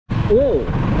Whoa!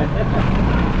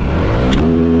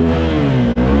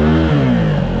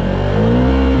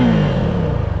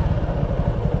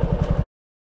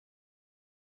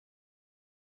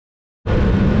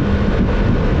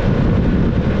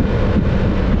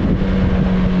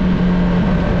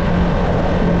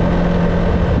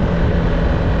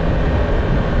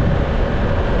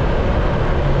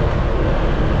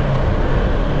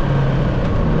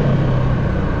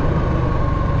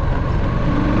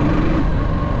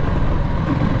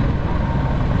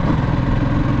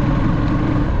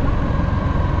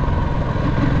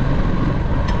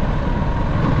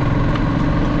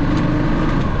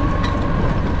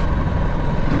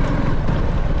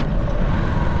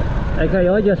 Okay,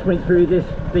 I just went through this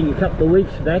thing a couple of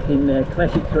weeks back in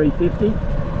Classic 350,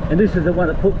 and this is the one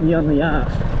that put me on the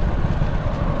arse.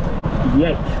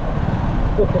 Yet.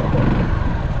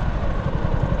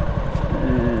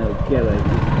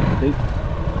 Okay,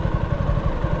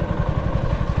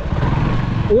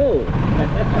 whoa!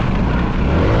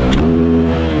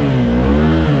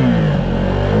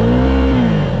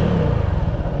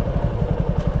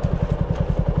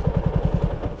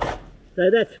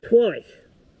 So that's twice.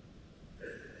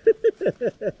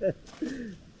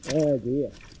 Oh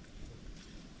dear.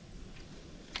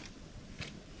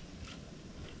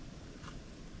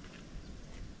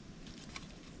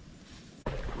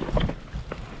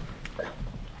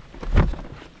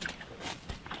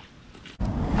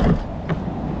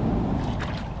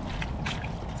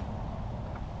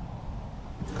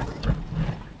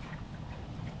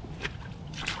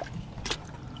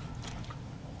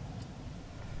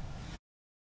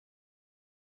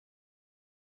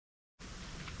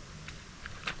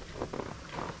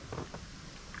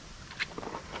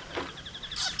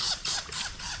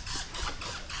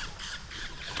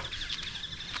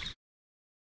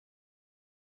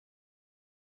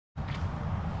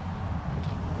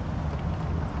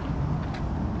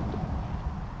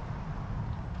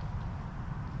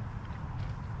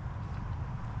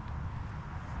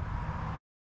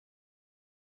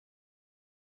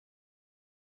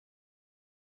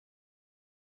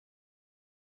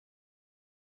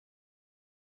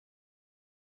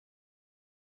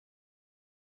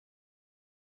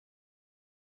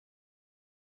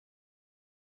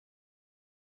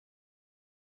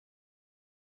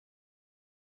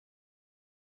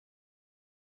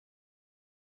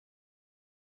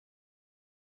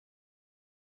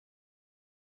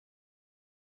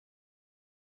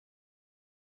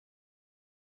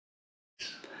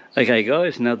 Okay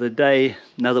guys, another day,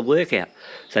 another workout.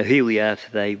 So here we are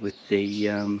today with the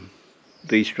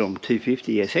Vstom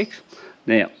 250 SX.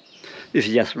 Now, this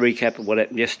is just a recap of what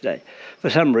happened yesterday. For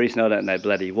some reason, I don't know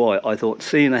bloody why, I thought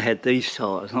seeing I had these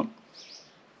tyres on,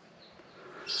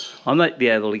 I might be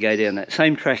able to go down that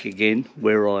same track again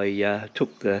where I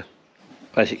took the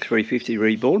Classic 350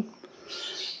 Reborn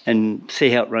and see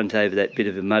how it runs over that bit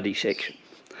of a muddy section.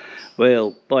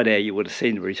 Well, by now you would have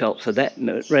seen the results of that, and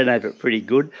it ran over it pretty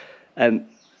good, and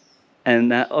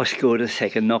I scored a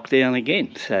second knockdown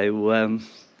again. So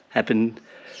happened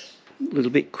a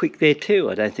little bit quick there too.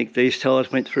 I don't think these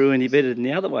tyres went through any better than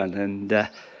the other one, and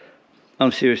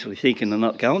I'm seriously thinking I'm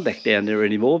not going back down there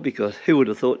anymore, because who would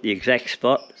have thought the exact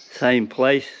spot, same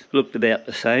place, looked about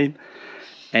the same,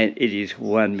 and it is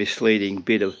one misleading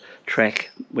bit of track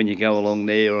when you go along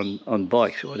there on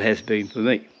bikes, or it has been for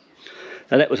me.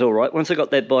 So that was all right. Once I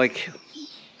got that bike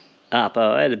up,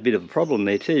 I had a bit of a problem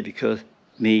there too, because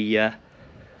my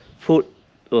foot,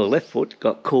 or left foot,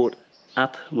 got caught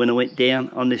up when I went down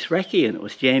on this rack here, and it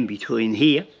was jammed between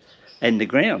here and the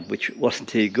ground, which wasn't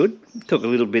too good. It took a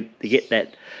little bit to get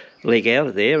that leg out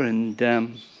of there, and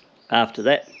after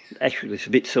that, actually it's a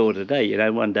bit sore today, you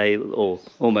know, one day or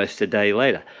almost a day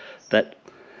later. But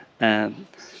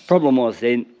problem was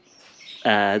then,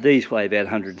 these weigh about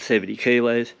 170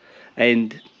 kilos,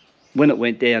 and when it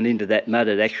went down into that mud,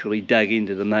 it actually dug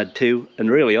into the mud too,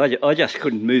 and really I just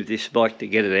couldn't move this bike to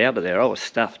get it out of there. I was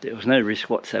stuffed. There was no risk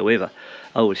whatsoever.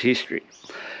 I was history.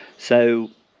 So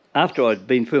after I'd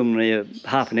been filming there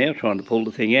half an hour trying to pull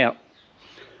the thing out,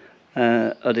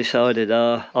 I decided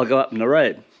I'll go up on the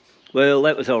road. Well,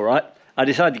 that was all right. I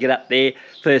decided to get up there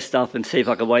first off and see if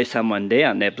I could weigh someone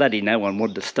down. Now, bloody no one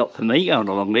wanted to stop for me going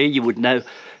along there. You would know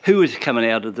who was coming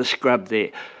out of the scrub there.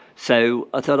 So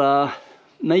I thought,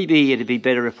 maybe it'd be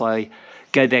better if I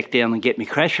go back down and get my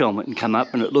crash helmet and come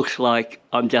up, and it looks like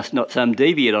I'm just not some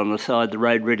deviant on the side of the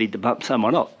road ready to bump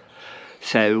someone off.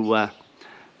 So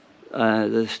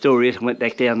the story is I went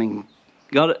back down and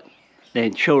got it.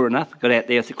 Then sure enough, got out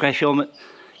there with the crash helmet,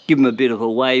 give them a bit of a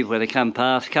wave when they come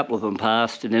past, a couple of them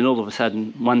passed, and then all of a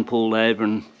sudden one pulled over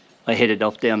and I headed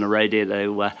off down the road there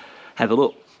to have a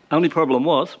look. Only problem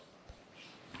was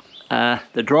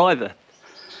the driver,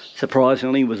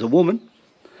 surprisingly, was a woman,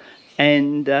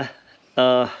 and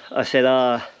I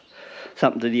said,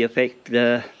 something to the effect,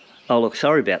 oh look,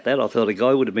 sorry about that, I thought a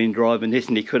guy would have been driving this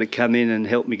and he could have come in and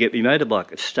helped me get my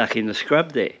motorbike. It's stuck in the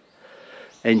scrub there.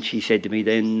 And she said to me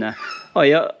then, oh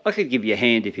yeah, I could give you a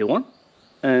hand if you want.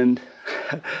 And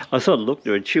I sort of looked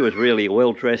at her, and she was really a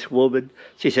well-dressed woman.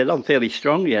 She said, I'm fairly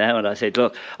strong, you know. And I said,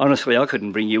 look, honestly, I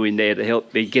couldn't bring you in there to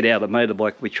help me get out of the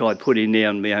motorbike, which I put in there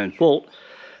on my own fault.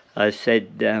 I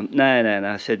said,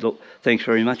 no. I said, look, thanks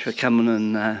very much for coming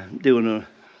and doing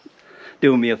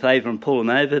me a favour and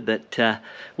pulling over, but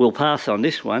we'll pass on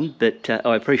this one. But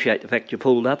I appreciate the fact you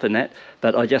pulled up and that,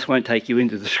 but I just won't take you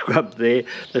into the scrub there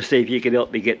to see if you can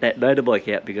help me get that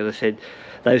motorbike out, because I said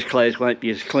those clothes won't be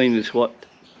as clean as what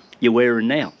you're wearing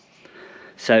now.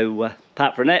 So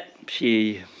apart from that,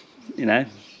 she, you know,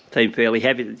 seemed fairly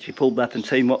happy that she pulled up and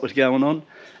seen what was going on,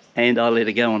 and I let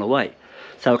her go on her way.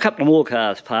 So a couple of more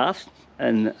cars passed,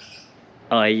 and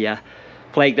I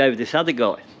flagged over this other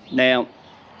guy. Now,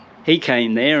 he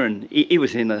came there, and he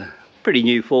was in a pretty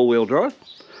new four-wheel drive,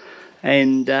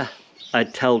 and I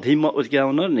told him what was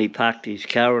going on, and he parked his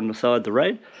car on the side of the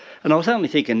road. And I was only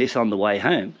thinking this on the way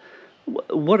home,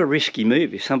 what a risky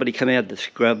move if somebody come out of the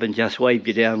scrub and just waved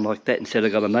you down like that instead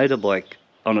of got a motorbike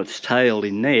on its tail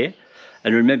in there.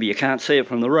 And remember, you can't see it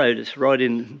from the road, it's right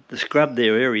in the scrub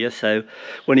there area. So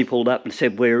when he pulled up and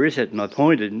said, where is it? And I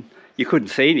pointed, and you couldn't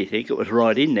see anything, it was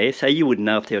right in there, so you wouldn't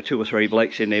know if there were 2 or 3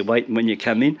 blokes in there waiting when you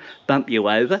come in, bump you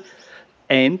over,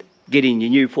 and get in your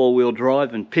new four-wheel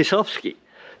drive and piss off ski.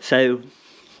 So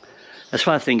as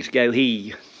far as things go,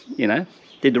 he, you know,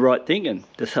 did the right thing and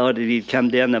decided he'd come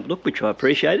down and have a look, which I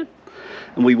appreciated.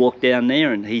 And we walked down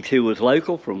there, and he too was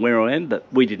local from where I am, but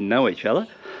we didn't know each other.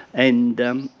 And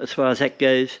as far as that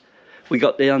goes, we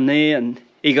got down there, and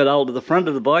he got hold of the front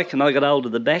of the bike and I got hold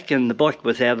of the back, and the bike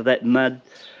was out of that mud,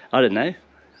 I don't know,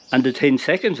 under 10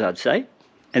 seconds I'd say,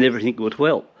 and everything was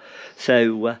well.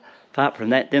 So apart from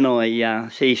that, then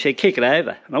he said kick it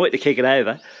over, and I went to kick it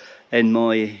over, and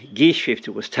my gear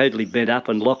shifter was totally bent up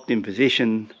and locked in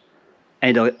position,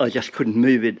 and I just couldn't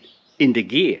move it into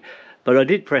gear. But I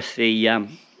did press the,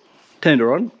 turned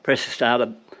her on, press the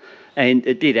starter, and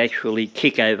it did actually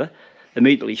kick over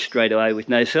immediately straight away with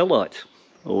no cell lights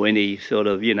or any sort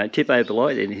of, you know, tip over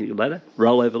light, anything like that,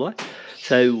 roll over light.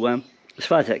 So as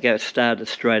far as that goes, it started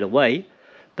straight away.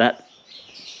 But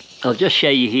I'll just show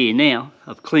you here now.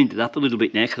 I've cleaned it up a little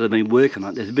bit now because I've been working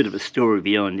on it. There's a bit of a story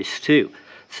behind this too.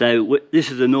 So this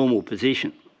is the normal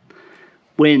position.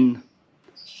 When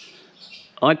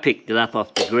I picked it up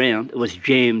off the ground, it was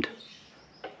jammed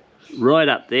right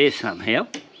up there somehow.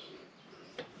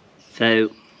 So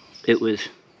it was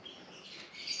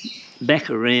back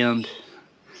around,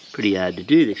 pretty hard to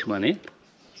do this one here.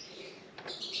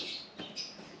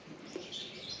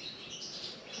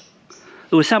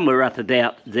 It was somewhere up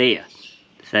about there.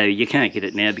 So you can't get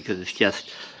it now because it's just,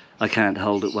 I can't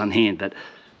hold it one hand, but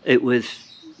it was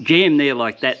jammed there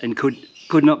like that and could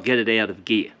not get it out of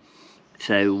gear.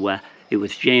 So it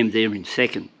was jammed there in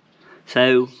second.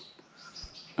 So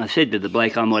I said to the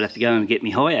bloke I might have to go and get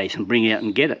me high ace and bring out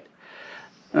and get it.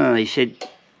 He said,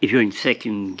 if you're in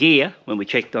second gear, when we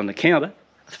checked on the counter,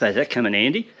 I suppose that come in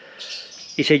handy.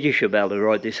 He said, you should be able to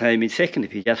ride this home in second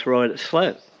if you just ride it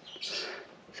slow.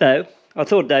 So I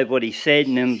thought over what he said,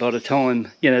 and then by the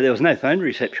time, you know, there was no phone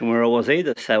reception where I was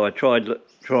either, so I tried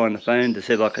trying the phone to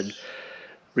see if I could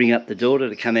ring up the daughter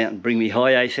to come out and bring me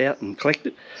high ace out and collect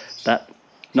it, but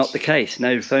not the case.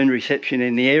 No phone reception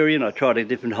in the area, and I tried a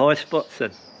different high spots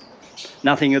and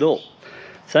nothing at all.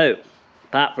 So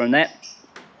apart from that,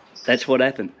 that's what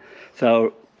happened.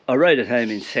 So I rode it home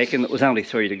in second. It was only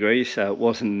 3 degrees, so it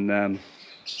wasn't a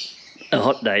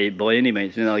hot day by any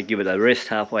means. Then I give it a rest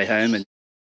halfway home and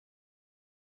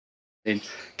then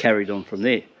carried on from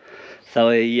there.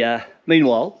 So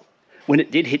meanwhile, when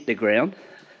it did hit the ground,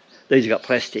 these got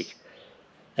plastic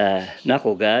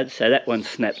knuckle guards, so that one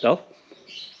snapped off.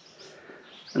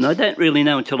 And I don't really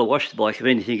know until I wash the bike of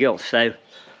anything else. So,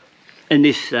 and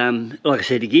this, like I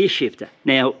said, a gear shifter.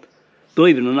 Now,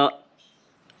 believe it or not,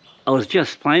 I was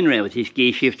just playing around with this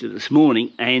gear shifter this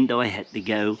morning, and I had to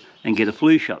go and get a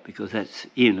flu shot because that's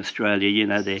here in Australia, you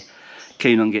know, they're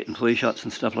keen on getting flu shots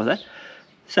and stuff like that.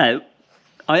 So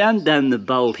I undone the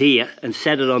bolt here and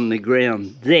sat it on the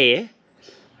ground there,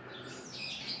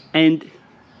 and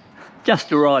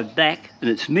just arrived back and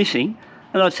it's missing,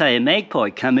 and I'd say a magpie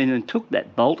come in and took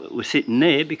that bolt. It was sitting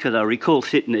there because I recall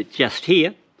sitting it just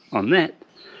here on that,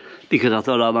 because I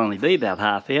thought I'd only be about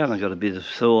half hour, and I got a bit of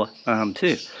sore arm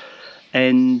too.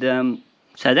 And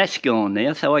so that's gone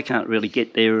now, so I can't really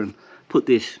get there and put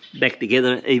this back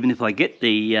together, even if I get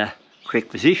the correct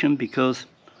position, because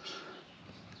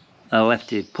I'll have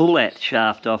to pull that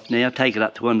shaft off now, take it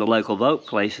up to one of the local vault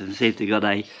places and see if they've got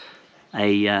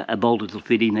a bolt that'll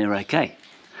fit in there okay.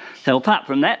 So apart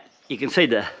from that, you can see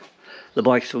the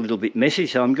bike's a little bit messy,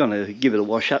 so I'm going to give it a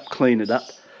wash up, clean it up,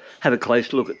 have a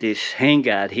close look at this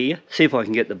handguard here, see if I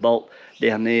can get the bolt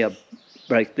down there,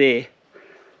 break there.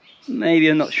 Maybe,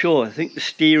 I'm not sure. I think the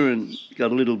steering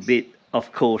got a little bit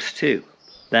off course too.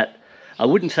 That I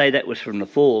wouldn't say that was from the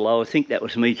fall. I would think that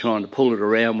was me trying to pull it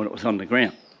around when it was on the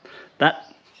ground. But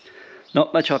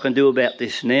not much I can do about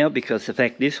this now, because the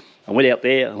fact is, I went out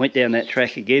there, I went down that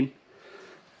track again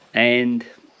and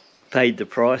paid the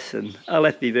price, and I'll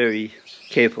have to be very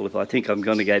careful if I think I'm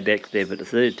going to go back there for the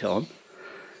third time.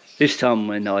 This time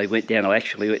when I went down, I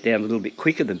actually went down a little bit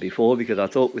quicker than before, because I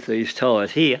thought with these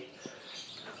tyres here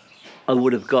I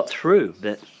would have got through,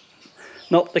 but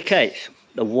not the case.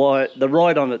 The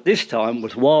ride on it this time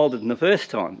was wilder than the first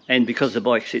time, and because the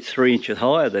bike sits 3 inches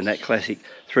higher than that classic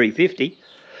 350,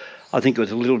 I think it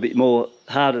was a little bit more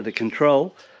harder to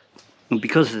control. And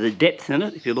because of the depth in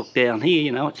it, if you look down here,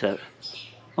 you know, it's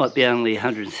might be only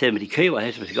 170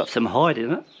 kilos, but it's got some height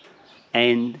in it,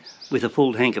 and with a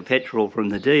full tank of petrol from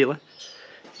the dealer,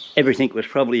 everything was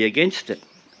probably against it.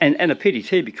 And a pity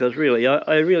too, because really,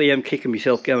 I really am kicking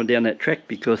myself going down that track,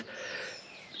 because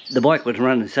the bike was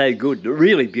running so good,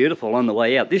 really beautiful on the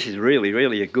way out. This is really,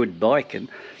 really a good bike, and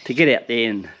to get out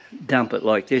there and dump it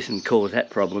like this and cause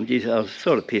that problem, geez, I was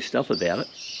sort of pissed off about it.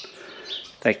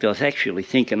 In fact, I was actually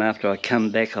thinking after I come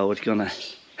back I was going to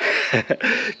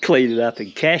clean it up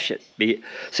and cash it,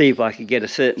 see if I could get a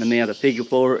certain amount of figure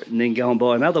for it and then go and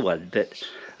buy another one. But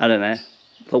I don't know.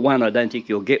 For one, I don't think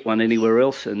you'll get one anywhere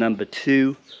else, and number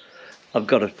two, I've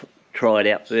got to try it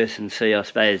out first and see, I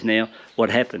suppose, now what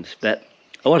happens. But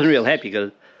I wasn't real happy,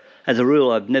 because as a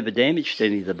rule I've never damaged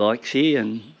any of the bikes here,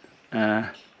 and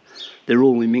they're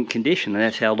all in mint condition, and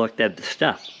that's how I like to have the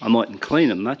stuff. I mightn't clean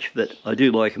them much, but I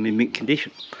do like them in mint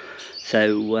condition.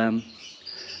 So,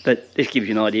 but this gives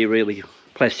you an idea really.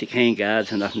 Plastic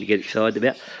handguards are nothing to get excited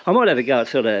about. I might have a go at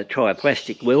sort of try a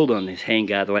plastic weld on this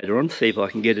handguard later on, see if I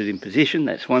can get it in position.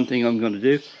 That's one thing I'm going to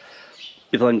do.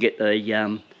 If I can get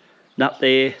the nut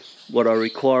there, what I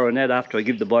require on that after I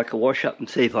give the bike a wash up, and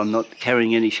see if I'm not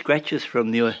carrying any scratches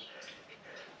from the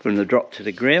drop to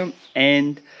the ground,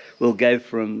 and we'll go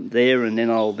from there, and then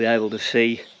I'll be able to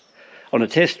see on a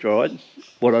test ride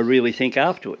what I really think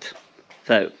afterwards.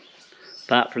 So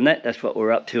apart from that, that's what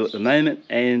we're up to at the moment,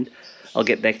 and I'll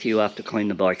get back to you after cleaning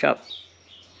the bike up.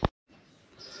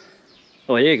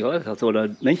 Oh yeah guys, I thought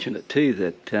I'd mention it too,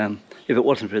 that if it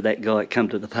wasn't for that guy that come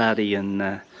to the party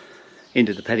and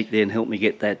into the paddock there and helped me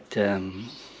get that,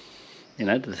 you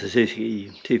know, the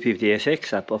Suzuki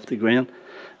 250SX up off the ground,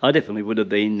 I definitely would have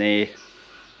been there.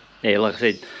 Yeah, like I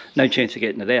said, no chance of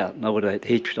getting it out, and I would have had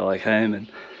to hitchhike home and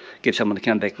get someone to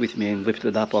come back with me and lift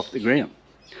it up off the ground.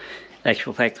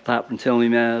 Actual fact, apart from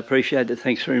telling him I appreciate it,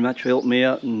 thanks very much for helping me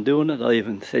out and doing it, I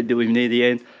even said to him near the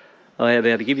end, I am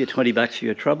about to give you $20 for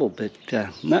your trouble, but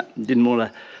no, didn't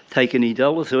want to take any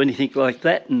dollars or anything like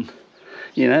that. And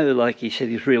you know, like he said,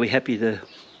 he's really happy to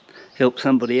help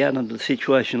somebody out under a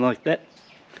situation like that.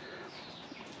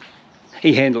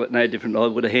 He handled it no different than I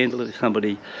would have handled it. If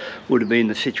somebody would have been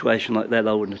in a situation like that,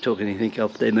 I wouldn't have took anything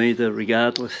off them either,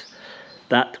 regardless.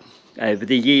 But over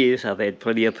the years, I've had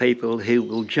plenty of people who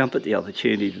will jump at the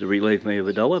opportunity to relieve me of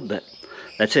a dollar, but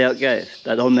that's how it goes.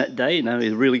 But on that day, you know,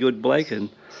 he's a really good bloke, and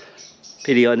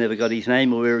pity I never got his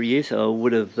name or where he is, so I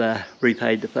would have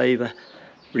repaid the favour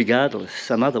regardless,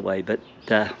 some other way. But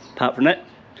apart from that,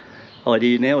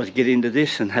 idea now is get into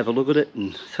this and have a look at it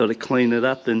and sort of clean it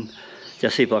up and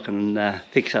just see if I can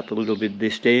fix up a little bit of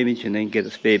this damage, and then get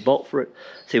a spare bolt for it,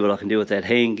 see what I can do with that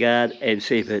handguard, and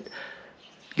see if it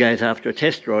goes after a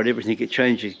test ride, everything, it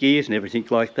changes gears and everything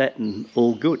like that, and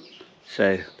all good.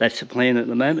 So that's the plan at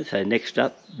the moment. So next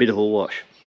up, bit of a wash.